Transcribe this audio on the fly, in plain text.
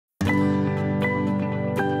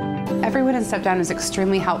Everyone in Step Down is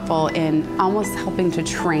extremely helpful in almost helping to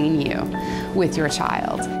train you with your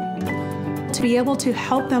child. To be able to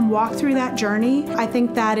help them walk through that journey, I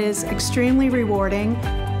think that is extremely rewarding.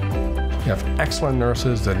 You have excellent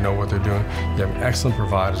nurses that know what they're doing. You have excellent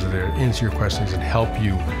providers that answer your questions and help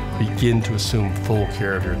you begin to assume full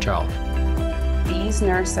care of your child. These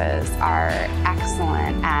nurses are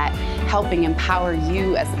excellent at helping empower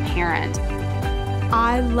you as a parent.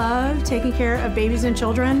 I love taking care of babies and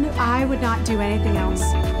children. I would not do anything else.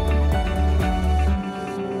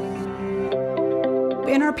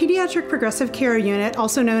 In our Pediatric Progressive Care Unit,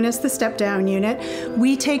 also known as the Step Down Unit,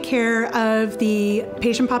 we take care of the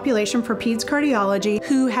patient population for peds cardiology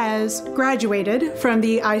who has graduated from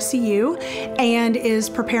the ICU and is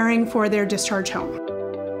preparing for their discharge home.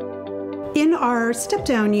 In our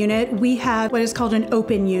step-down unit, we have what is called an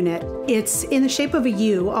open unit. It's in the shape of a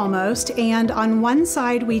U almost, and on one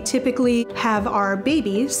side we typically have our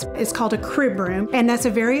babies. It's called a crib room, and that's a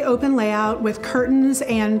very open layout with curtains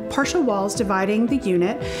and partial walls dividing the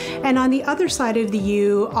unit. And on the other side of the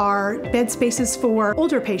U are bed spaces for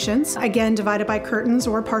older patients, again divided by curtains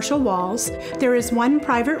or partial walls. There is one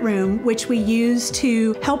private room which we use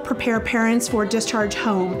to help prepare parents for discharge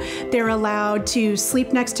home. They're allowed to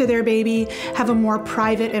sleep next to their baby, have a more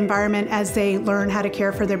private environment as they learn how to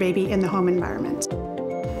care for their baby in the home environment.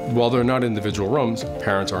 While they're not individual rooms,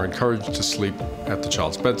 parents are encouraged to sleep at the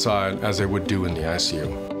child's bedside as they would do in the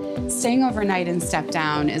ICU. Staying overnight in Step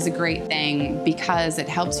Down is a great thing because it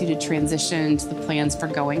helps you to transition to the plans for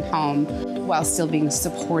going home while still being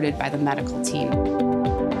supported by the medical team.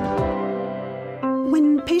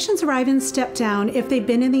 When patients arrive in Step Down, if they've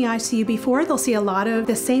been in the ICU before, they'll see a lot of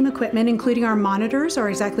the same equipment, including our monitors are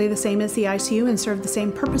exactly the same as the ICU and serve the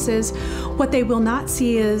same purposes. What they will not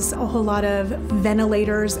see is a whole lot of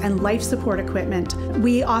ventilators and life support equipment.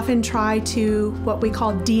 We often try to what we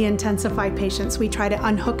call de-intensify patients. We try to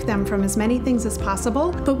unhook them from as many things as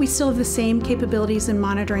possible, but we still have the same capabilities in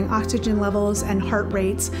monitoring oxygen levels and heart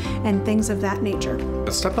rates and things of that nature.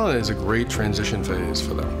 Step Down is a great transition phase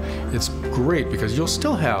for them. It's great because you'll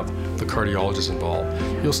still have the cardiologist involved.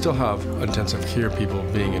 You'll still have intensive care people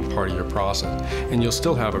being in part of your process. And you'll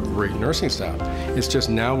still have a great nursing staff. It's just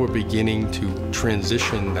now we're beginning to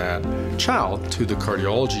transition that child to the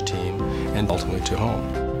cardiology team and ultimately to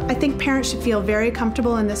home. I think parents should feel very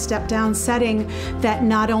comfortable in this step-down setting that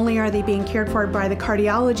not only are they being cared for by the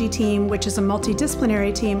cardiology team, which is a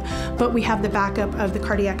multidisciplinary team, but we have the backup of the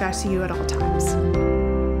cardiac ICU at all times.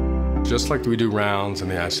 Just like we do rounds in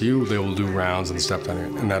the ICU, they will do rounds in the step-down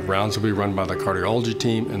unit. And that rounds will be run by the cardiology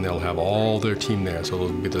team, and they'll have all their team there. So it'll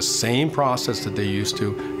be the same process that they used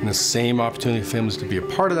to, and the same opportunity for families to be a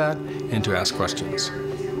part of that and to ask questions.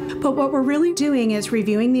 But what we're really doing is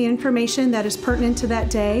reviewing the information that is pertinent to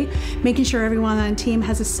that day, making sure everyone on the team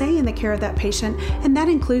has a say in the care of that patient, and that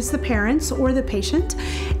includes the parents or the patient.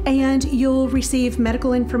 And you'll receive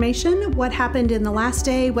medical information, what happened in the last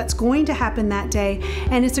day, what's going to happen that day,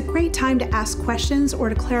 and it's a great time to ask questions or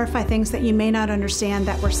to clarify things that you may not understand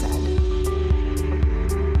that were said.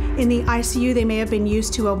 In the ICU, they may have been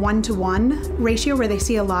used to a 1-to-1 ratio where they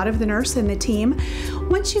see a lot of the nurse and the team.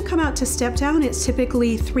 Once you come out to Step Down, it's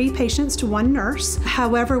typically 3 patients to 1 nurse.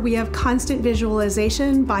 However, we have constant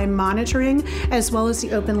visualization by monitoring as well as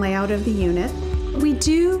the open layout of the unit. We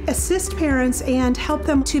do assist parents and help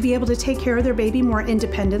them to be able to take care of their baby more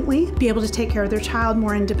independently, be able to take care of their child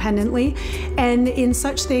more independently, and in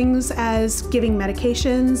such things as giving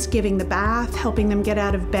medications, giving the bath, helping them get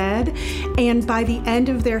out of bed. And by the end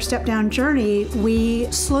of their step-down journey,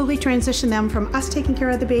 we slowly transition them from us taking care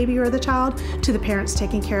of the baby or the child to the parents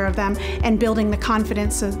taking care of them and building the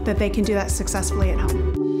confidence so that they can do that successfully at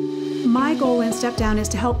home. My goal in Step Down is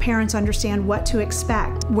to help parents understand what to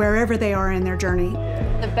expect wherever they are in their journey.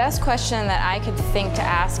 The best question that I could think to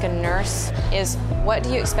ask a nurse is, what do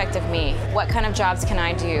you expect of me? What kind of jobs can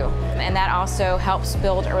I do? And that also helps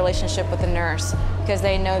build a relationship with the nurse because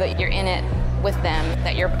they know that you're in it with them,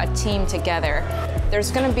 that you're a team together.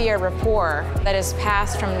 There's going to be a rapport that is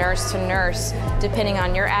passed from nurse to nurse depending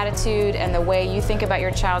on your attitude and the way you think about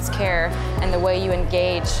your child's care and the way you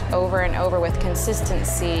engage over and over with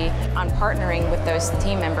consistency on partnering with those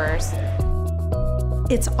team members.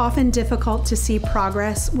 It's often difficult to see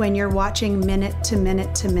progress when you're watching minute to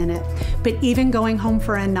minute to minute. But even going home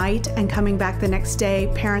for a night and coming back the next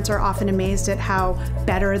day, parents are often amazed at how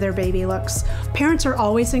better their baby looks. Parents are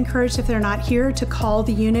always encouraged, if they're not here, to call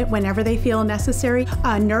the unit whenever they feel necessary.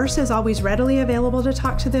 A nurse is always readily available to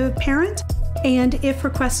talk to the parent. And if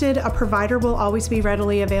requested, a provider will always be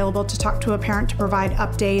readily available to talk to a parent to provide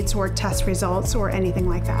updates or test results or anything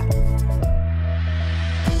like that.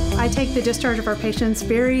 I take the discharge of our patients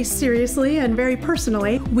very seriously and very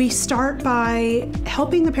personally. We start by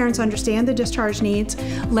helping the parents understand the discharge needs,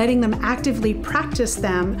 letting them actively practice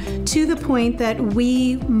them to the point that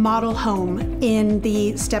we model home in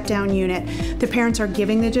the step-down unit. The parents are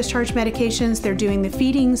giving the discharge medications, they're doing the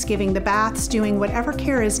feedings, giving the baths, doing whatever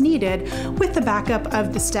care is needed with the backup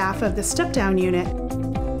of the staff of the step-down unit.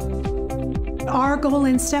 Our goal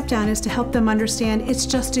in Step Down is to help them understand it's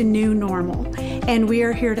just a new normal, and we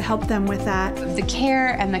are here to help them with that. The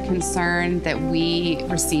care and the concern that we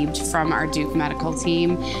received from our Duke medical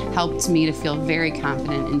team helped me to feel very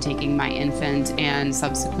confident in taking my infant and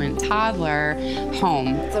subsequent toddler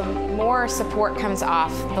home. The more support comes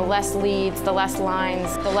off, the less leads, the less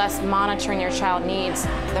lines, the less monitoring your child needs,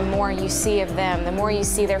 the more you see of them, the more you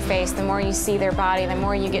see their face, the more you see their body, the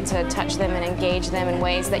more you get to touch them and engage them in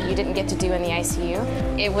ways that you didn't get to do in the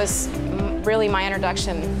ICU. It was really my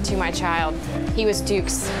introduction to my child. He was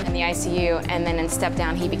Duke's in the ICU, and then in Step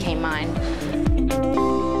Down, he became mine.